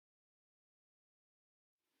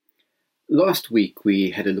Last week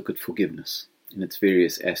we had a look at forgiveness in its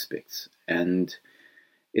various aspects, and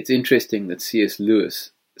it's interesting that C.S.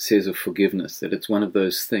 Lewis says of forgiveness that it's one of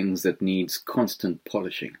those things that needs constant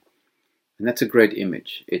polishing. And that's a great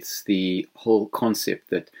image. It's the whole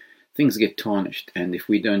concept that things get tarnished, and if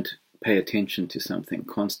we don't pay attention to something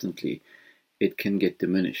constantly, it can get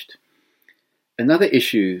diminished. Another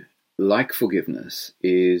issue like forgiveness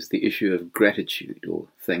is the issue of gratitude or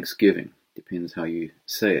thanksgiving, depends how you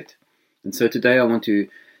say it. And so today I want to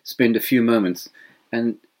spend a few moments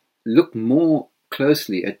and look more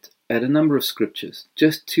closely at a number of scriptures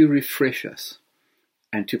just to refresh us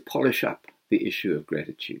and to polish up the issue of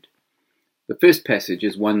gratitude. The first passage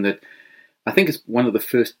is one that I think is one of the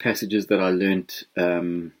first passages that I learnt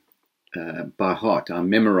by heart. I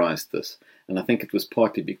memorized this, and I think it was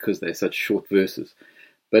partly because they're such short verses.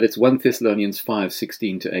 But it's 1 Thessalonians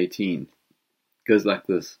 5:16-18. It goes like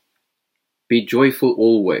this: Be joyful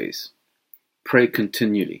always, pray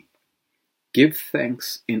continually, give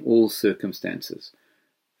thanks in all circumstances,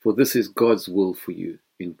 for this is God's will for you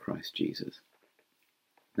in Christ Jesus.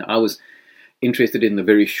 Now, I was interested in the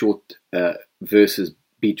very short verses,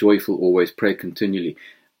 be joyful always, pray continually.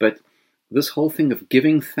 But this whole thing of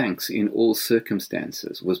giving thanks in all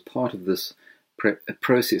circumstances was part of this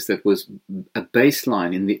process that was a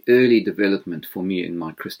baseline in the early development for me in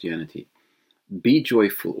my Christianity. Be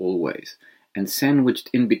joyful always. And sandwiched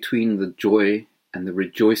in between the joy and the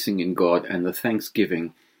rejoicing in God and the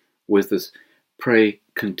thanksgiving was this pray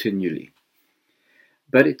continually.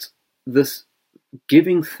 But it's this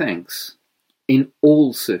giving thanks in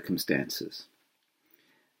all circumstances.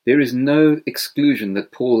 There is no exclusion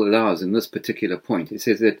that Paul allows in this particular point. It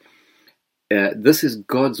says that this is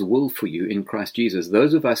God's will for you in Christ Jesus.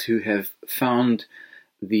 Those of us who have found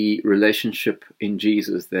the relationship in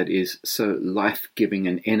Jesus that is so life-giving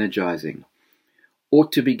and energizing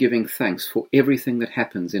ought to be giving thanks for everything that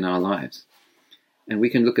happens in our lives. And we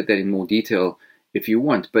can look at that in more detail if you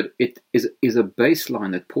want, but it is a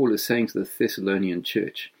baseline that Paul is saying to the Thessalonian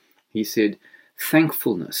church. He said,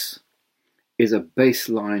 thankfulness is a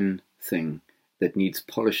baseline thing that needs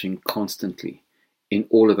polishing constantly in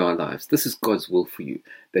all of our lives. This is God's will for you,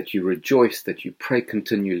 that you rejoice, that you pray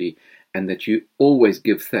continually, and that you always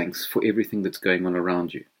give thanks for everything that's going on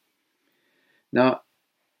around you. Now,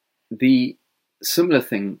 the similar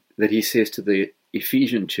thing that he says to the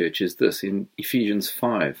Ephesian church is this, in Ephesians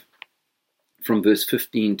 5, from verse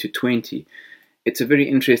 15 to 20. It's a very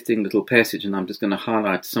interesting little passage, and I'm just going to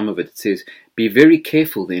highlight some of it. It says, be very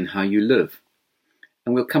careful then how you live.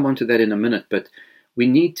 And we'll come on to that in a minute, but we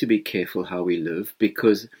need to be careful how we live,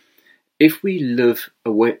 because if we live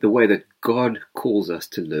the way that God calls us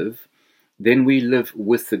to live, then we live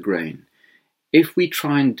with the grain. If we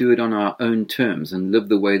try and do it on our own terms and live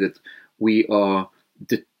the way that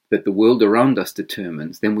that the world around us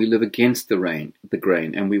determines, then we live against the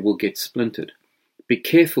grain, and we will get splintered. Be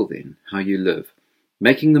careful then how you live,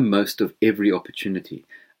 making the most of every opportunity.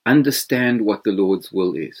 Understand what the Lord's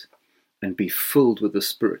will is, and be filled with the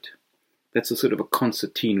Spirit. That's a sort of a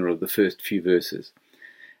concertina of the first few verses.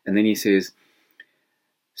 And then he says,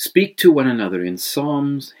 speak to one another in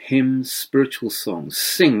psalms, hymns, spiritual songs.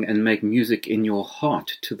 Sing and make music in your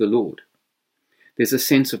heart to the Lord. There's a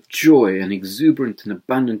sense of joy, an exuberant and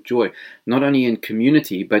abundant joy, not only in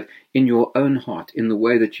community, but in your own heart, in the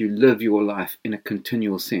way that you live your life in a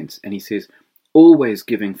continual sense. And he says, always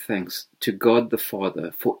giving thanks to God the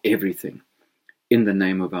Father for everything, in the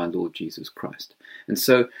name of our Lord Jesus Christ. And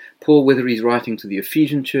so, Paul, whether he's writing to the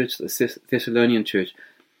Ephesian church, the Thessalonian church,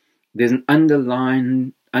 there's an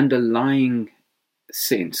underlying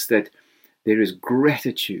sense that there is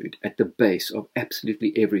gratitude at the base of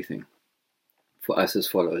absolutely everything for us as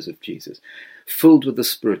followers of Jesus. Filled with the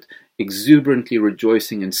Spirit, exuberantly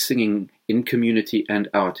rejoicing and singing in community and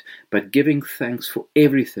out, but giving thanks for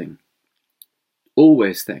everything.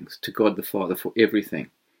 Always thanks to God the Father for everything,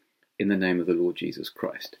 in the name of the Lord Jesus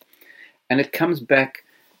Christ. And it comes back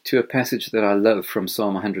to a passage that I love from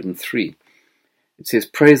Psalm 103. It says,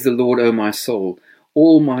 praise the Lord, O my soul,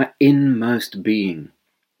 all my inmost being.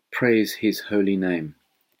 Praise his holy name.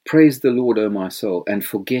 Praise the Lord, O my soul, and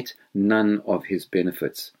forget none of his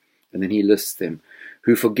benefits. And then he lists them.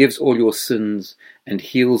 Who forgives all your sins and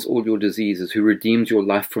heals all your diseases, who redeems your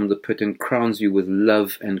life from the pit and crowns you with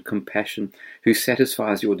love and compassion, who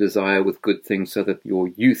satisfies your desire with good things so that your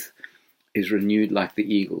youth is renewed like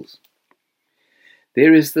the eagles.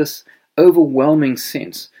 There is this overwhelming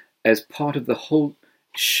sense as part of the whole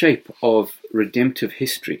shape of redemptive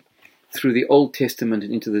history through the Old Testament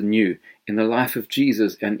and into the New, in the life of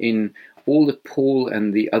Jesus and in all that Paul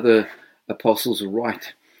and the other apostles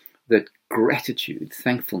write, that gratitude,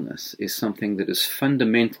 thankfulness, is something that is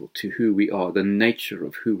fundamental to who we are, the nature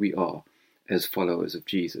of who we are as followers of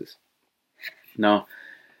Jesus. Now,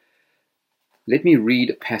 let me read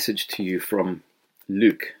a passage to you from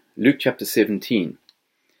Luke chapter 17.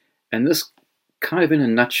 And this kind of in a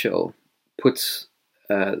nutshell puts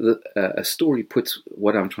a story puts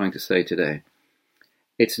what I'm trying to say today.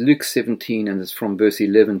 It's Luke 17 and it's from verse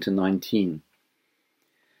 11 to 19.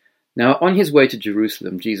 Now, on his way to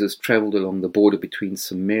Jerusalem, Jesus traveled along the border between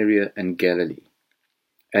Samaria and Galilee.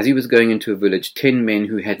 As he was going into a village, 10 men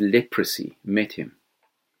who had leprosy met him.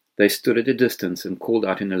 They stood at a distance and called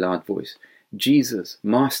out in a loud voice, "Jesus,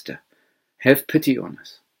 Master, have pity on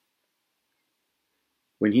us."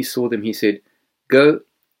 When he saw them, he said, "Go,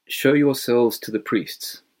 show yourselves to the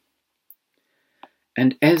priests."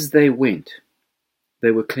 And as they went,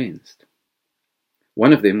 they were cleansed.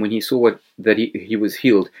 One of them, when he saw that he was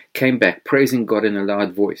healed, came back, praising God in a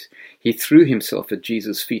loud voice. He threw himself at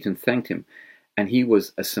Jesus' feet and thanked him, and he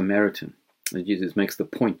was a Samaritan. And Jesus makes the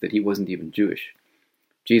point that he wasn't even Jewish.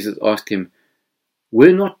 Jesus asked him,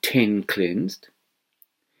 "Were not 10 cleansed?"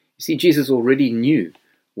 You see, Jesus already knew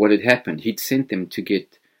what had happened. He'd sent them to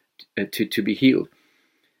get to be healed.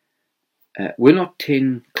 Were not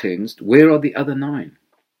 10 cleansed? Where are the other 9?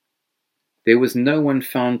 There was no one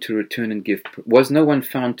found to return and give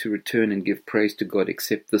praise to God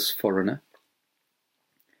except this foreigner.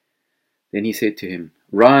 Then he said to him,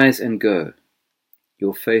 "Rise and go.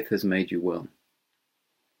 Your faith has made you well."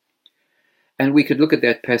 And we could look at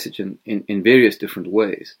that passage in various different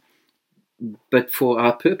ways. But for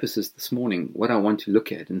our purposes this morning, what I want to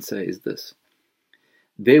look at and say is this.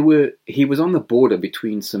 He was on the border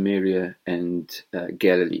between Samaria and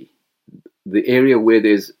Galilee, the area where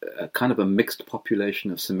there's a kind of a mixed population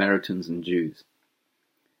of Samaritans and Jews.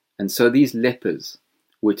 And so these lepers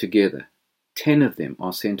were together. 10 of them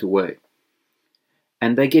are sent away.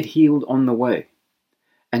 And they get healed on the way.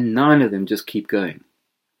 And 9 of them just keep going.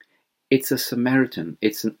 It's a Samaritan.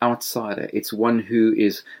 It's an outsider. It's one who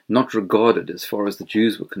is not regarded as far as the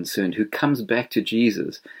Jews were concerned, who comes back to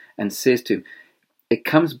Jesus and says to him, it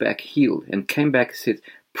comes back healed, and came back and said,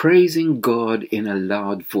 praising God in a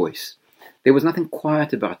loud voice. There was nothing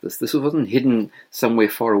quiet about this. This wasn't hidden somewhere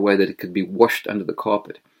far away that it could be washed under the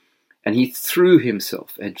carpet. And he threw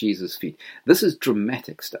himself at Jesus' feet. This is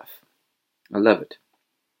dramatic stuff. I love it.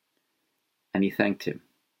 And he thanked him.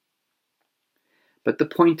 But the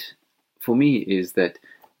point for me is that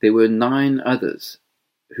there were 9 others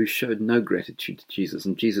who showed no gratitude to Jesus.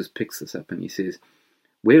 And Jesus picks this up and he says,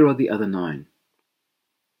 where are the other 9?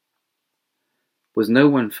 Was no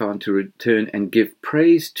one found to return and give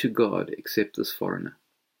praise to God except this foreigner?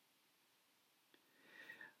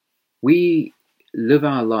 We live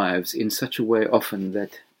our lives in such a way often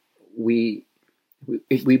that we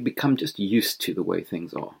become just used to the way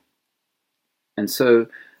things are. And so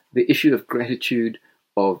the issue of gratitude,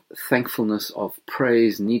 of thankfulness, of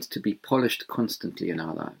praise needs to be polished constantly in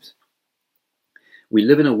our lives. We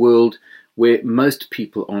live in a world where most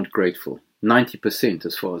people aren't grateful. 90%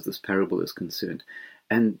 as far as this parable is concerned.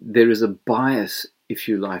 And there is a bias, if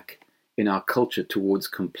you like, in our culture towards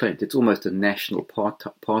complaint. It's almost a national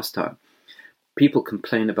pastime. People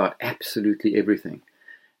complain about absolutely everything.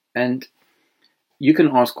 And you can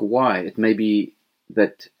ask why. It may be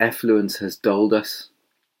that affluence has dulled us,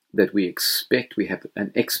 that we have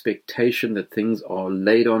an expectation that things are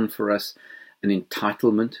laid on for us, an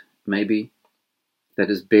entitlement, maybe, that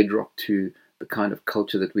is bedrock to the kind of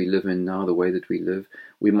culture that we live in now, the way that we live.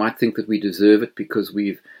 We might think that we deserve it because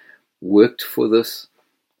we've worked for this.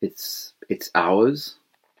 It's ours.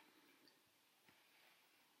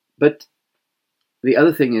 But the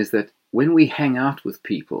other thing is that when we hang out with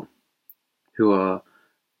people who are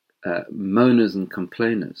moaners and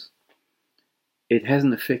complainers, it has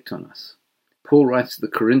an effect on us. Paul writes to the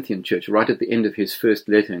Corinthian church right at the end of his first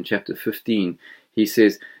letter in chapter 15. He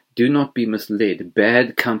says, do not be misled.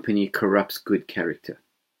 Bad company corrupts good character.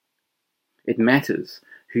 It matters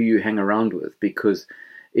who you hang around with, because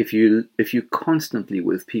if you're constantly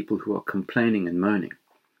with people who are complaining and moaning,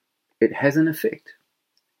 it has an effect.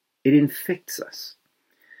 It infects us.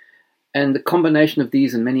 And the combination of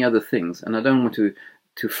these and many other things, and I don't want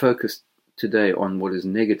to focus today on what is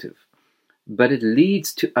negative, but it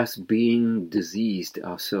leads to us being diseased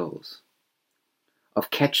ourselves, of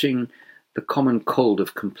catching the common cold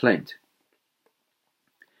of complaint.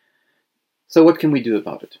 So what can we do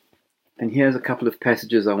about it? And here's a couple of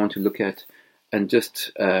passages I want to look at and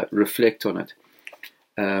just reflect on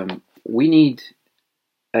it. We need,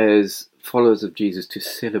 as followers of Jesus, to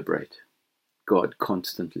celebrate God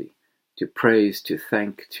constantly, to praise, to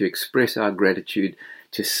thank, to express our gratitude,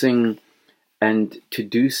 to sing, and to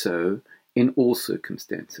do so in all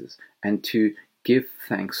circumstances, and to give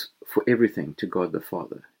thanks for everything to God the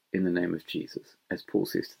Father in the name of Jesus, as Paul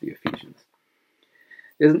says to the Ephesians.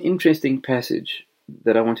 There's an interesting passage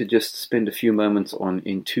that I want to just spend a few moments on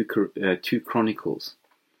in 2 Chronicles.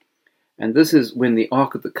 And this is when the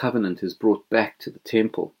Ark of the Covenant is brought back to the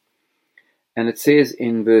temple. And it says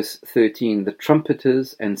in verse 13, the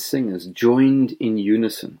trumpeters and singers joined in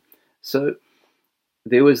unison. So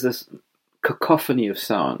there was this cacophony of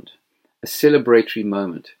sound, a celebratory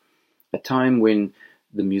moment, a time when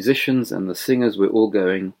the musicians and the singers were all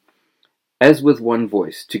going, as with one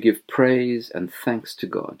voice, to give praise and thanks to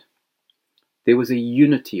God. There was a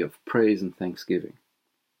unity of praise and thanksgiving.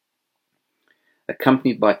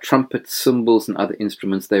 Accompanied by trumpets, cymbals, and other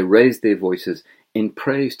instruments, they raised their voices in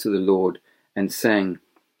praise to the Lord and sang,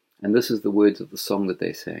 and this is the words of the song that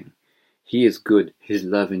they sang, He is good, His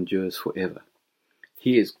love endures forever.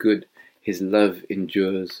 He is good, His love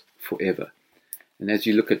endures forever. And as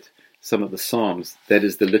you look at some of the Psalms, that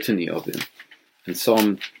is the litany of them. And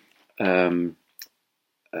Psalm, I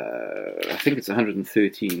think it's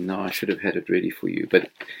 113 now, I should have had it ready for you, but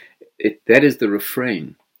that is the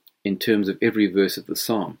refrain in terms of every verse of the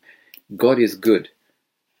Psalm. God is good.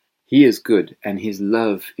 He is good, and His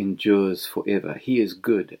love endures forever. He is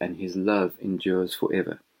good, and His love endures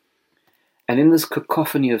forever. And in this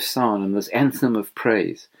cacophony of sound and this anthem of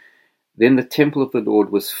praise, then the temple of the Lord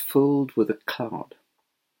was filled with a cloud,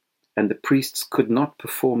 and the priests could not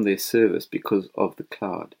perform their service because of the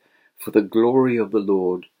cloud, for the glory of the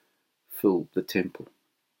Lord filled the temple.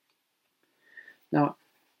 Now,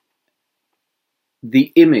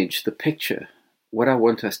 the image, the picture, what I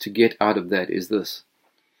want us to get out of that is this,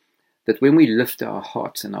 that when we lift our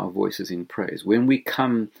hearts and our voices in praise, when we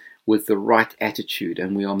come with the right attitude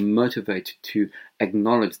and we are motivated to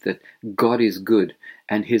acknowledge that God is good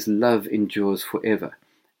and His love endures forever,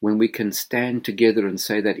 when we can stand together and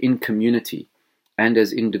say that in community and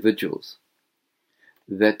as individuals,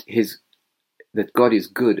 that God is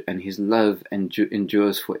good and His love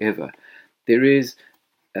endures forever, there is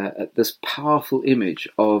this powerful image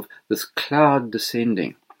of this cloud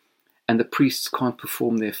descending, and the priests can't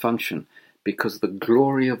perform their function because the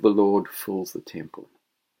glory of the Lord fills the temple.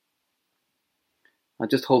 I'll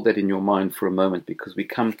just hold that in your mind for a moment, because we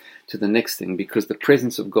come to the next thing, because the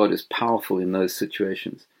presence of God is powerful in those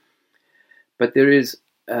situations. But there is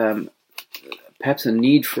perhaps a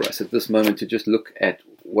need for us at this moment to just look at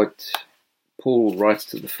what Paul writes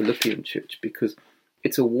to the Philippian church, because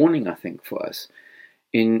it's a warning, I think, for us.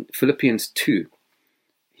 In Philippians 2,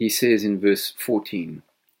 he says in verse 14,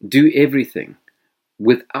 do everything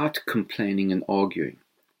without complaining and arguing,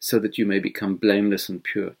 so that you may become blameless and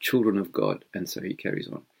pure, children of God. And so he carries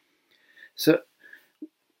on. So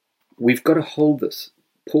we've got to hold this.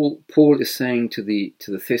 Paul is saying to the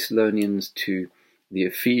Thessalonians, to the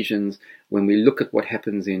Ephesians, when we look at what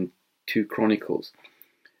happens in 2 Chronicles,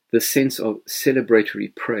 the sense of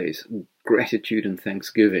celebratory praise, gratitude and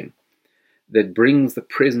thanksgiving that brings the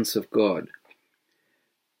presence of God.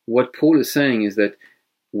 What Paul is saying is that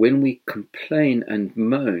when we complain and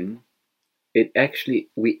moan, we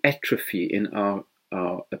atrophy in our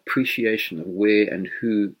appreciation of where and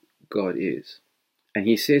who God is. And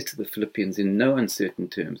he says to the Philippians in no uncertain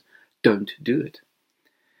terms, don't do it.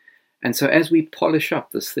 And so as we polish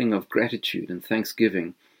up this thing of gratitude and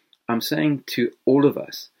thanksgiving, I'm saying to all of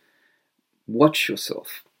us, watch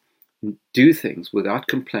yourself. Do things without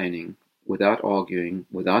complaining, without arguing,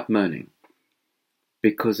 without moaning,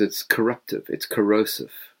 because it's corruptive, it's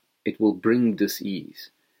corrosive, it will bring dis-ease.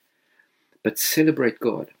 But celebrate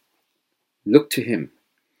God. Look to Him.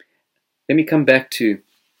 Let me come back to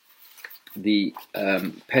the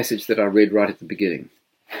passage that I read right at the beginning.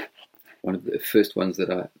 One of the first ones that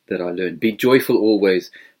I learned. Be joyful always,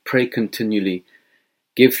 pray continually,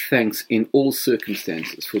 give thanks in all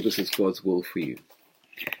circumstances, for this is God's will for you.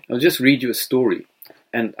 I'll just read you a story,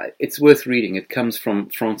 and it's worth reading. It comes from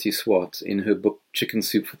Francie Swartz in her book Chicken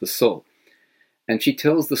Soup for the Soul. And she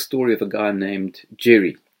tells the story of a guy named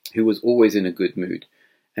Jerry, who was always in a good mood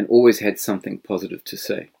and always had something positive to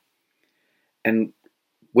say. And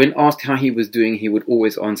when asked how he was doing, he would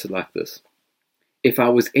always answer like this: if I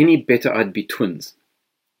was any better, I'd be twins.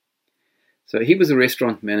 So he was a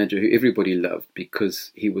restaurant manager who everybody loved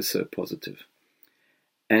because he was so positive.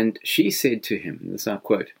 And she said to him, and this I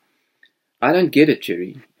quote, I don't get it,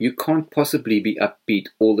 Jerry. You can't possibly be upbeat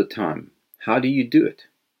all the time. How do you do it?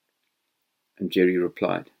 And Jerry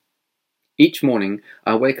replied, each morning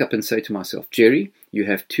I wake up and say to myself, Jerry, you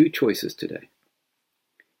have two choices today.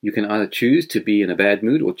 You can either choose to be in a bad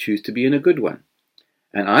mood or choose to be in a good one.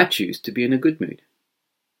 And I choose to be in a good mood.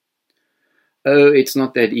 "Oh, it's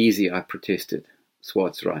not that easy," I protested.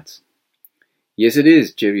 Swartz writes. "Yes, it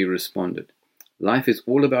is," Jerry responded. "Life is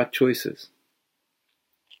all about choices."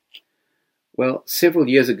 Well, several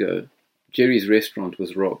years ago, Jerry's restaurant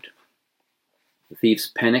was robbed. The thieves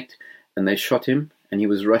panicked and they shot him, and he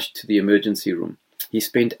was rushed to the emergency room. He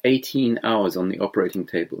spent 18 hours on the operating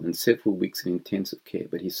table and several weeks in intensive care,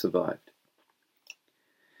 but he survived.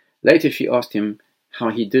 Later she asked him how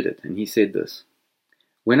he did it, and he said this: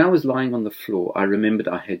 "When I was lying on the floor, I remembered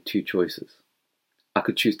I had two choices. I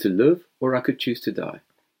could choose to live or I could choose to die.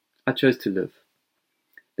 I chose to live.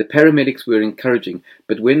 The paramedics were encouraging,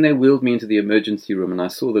 but when they wheeled me into the emergency room and I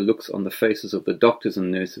saw the looks on the faces of the doctors and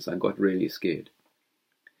nurses, I got really scared.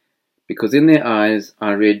 Because in their eyes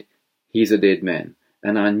I read, 'He's a dead man,'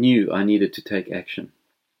 and I knew I needed to take action.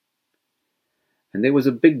 And there was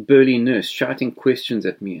a big burly nurse shouting questions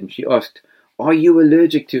at me, and she asked, 'Are you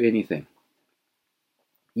allergic to anything?'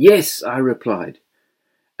 'Yes,' I replied,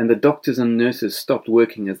 and the doctors and nurses stopped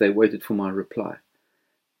working as they waited for my reply.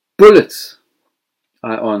 'Bullets,'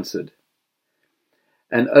 I answered.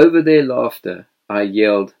 And over their laughter, I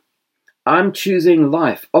yelled, 'I'm choosing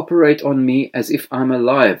life. Operate on me as if I'm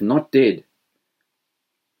alive, not dead.'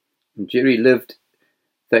 And Jerry lived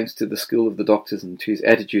thanks to the skill of the doctors and to his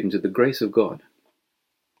attitude and to the grace of God.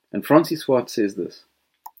 And Francis Swartz says this: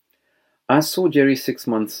 'I saw Jerry 6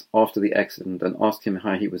 months after the accident and asked him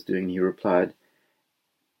how he was doing. He replied,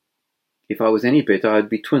 'If I was any better, I'd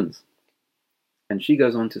be twins.' And she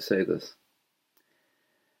goes on to say this: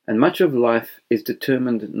 'And much of life is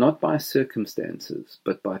determined not by circumstances,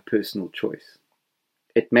 but by personal choice.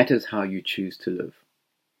 It matters how you choose to live.'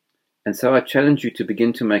 And so I challenge you to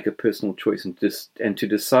begin to make a personal choice and to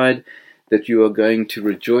decide that you are going to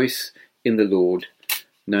rejoice in the Lord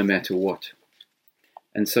no matter what.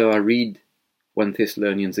 And so I read 1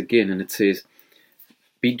 Thessalonians again, and it says,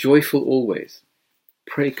 'Be joyful always,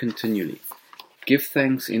 pray continually, give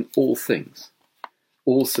thanks in all things,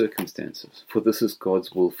 all circumstances, for this is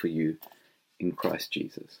God's will for you in Christ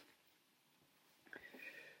Jesus.'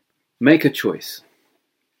 Make a choice.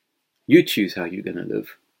 You choose how you're going to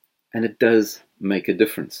live, and it does make a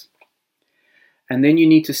difference. And then you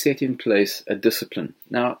need to set in place a discipline.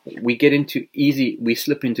 Now, we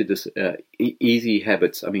slip into easy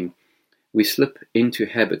habits. We slip into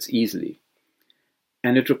habits easily.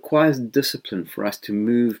 And it requires discipline for us to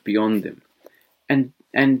move beyond them.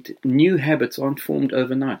 And new habits aren't formed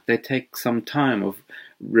overnight. They take some time of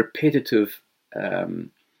repetitive,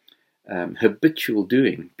 habitual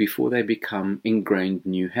doing before they become ingrained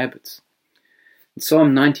new habits. In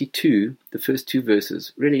Psalm 92, the first two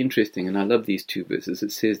verses, really interesting, and I love these two verses.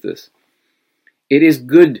 It says this: 'It is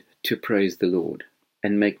good to praise the Lord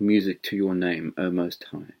and make music to your name, O Most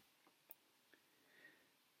High.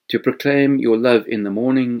 To proclaim your love in the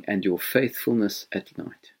morning and your faithfulness at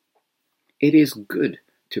night.' It is good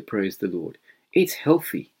to praise the Lord. It's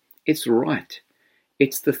healthy. It's right.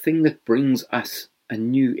 It's the thing that brings us a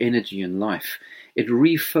new energy in life. It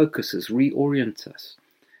refocuses, reorients us.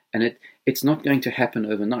 And it's not going to happen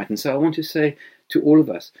overnight. And so I want to say to all of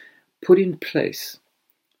us, put in place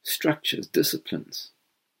structures, disciplines,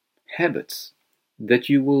 habits that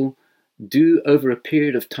you will do over a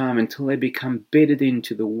period of time until they become bedded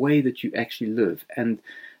into the way that you actually live. And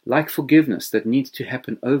like forgiveness, that needs to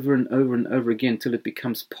happen over and over and over again till it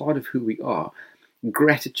becomes part of who we are.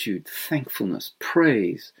 Gratitude, thankfulness,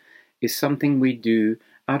 praise is something we do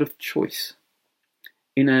out of choice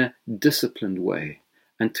in a disciplined way,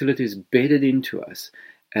 until it is bedded into us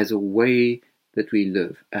as a way that we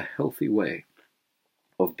live, a healthy way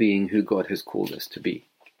of being who God has called us to be.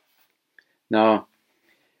 Now,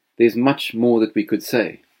 there's much more that we could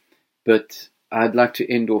say, but I'd like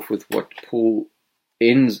to end off with what Paul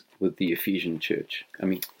ends with the Ephesian church.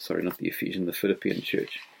 The Philippian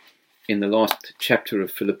church. In the last chapter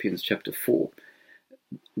of Philippians, chapter 4,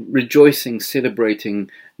 rejoicing,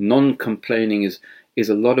 celebrating, non-complaining is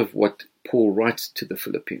a lot of what Paul writes to the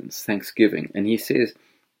Philippians, thanksgiving. And he says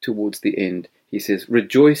towards the end, he says,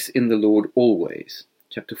 "Rejoice in the Lord always."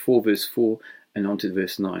 Chapter 4, verse 4, and on to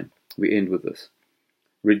verse 9. We end with this.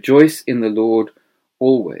 "Rejoice in the Lord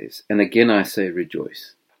always. And again I say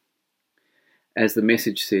rejoice." As the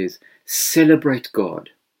Message says, celebrate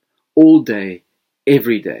God all day,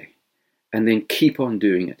 every day, and then keep on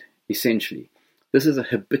doing it. Essentially, this is a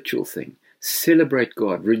habitual thing. Celebrate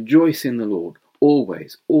God. Rejoice in the Lord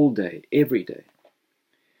always, all day, every day.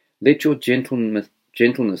 "Let your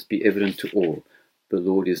gentleness be evident to all. The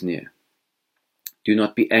Lord is near. Do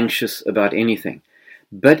not be anxious about anything,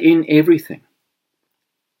 but in everything,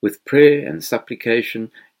 with prayer and supplication,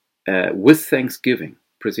 with thanksgiving,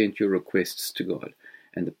 present your requests to God.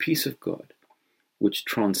 And the peace of God, which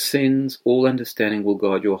transcends all understanding, will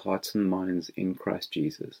guard your hearts and minds in Christ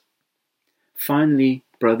Jesus. Finally,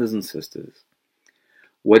 brothers and sisters,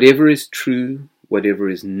 whatever is true, whatever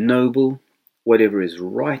is noble, whatever is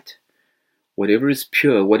right, whatever is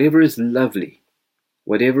pure, whatever is lovely,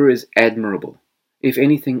 whatever is admirable, if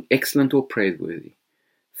anything excellent or praiseworthy,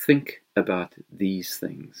 think about these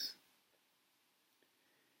things.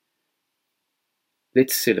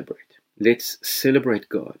 Let's celebrate. Let's celebrate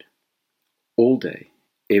God all day,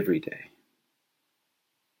 every day.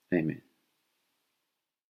 Amen.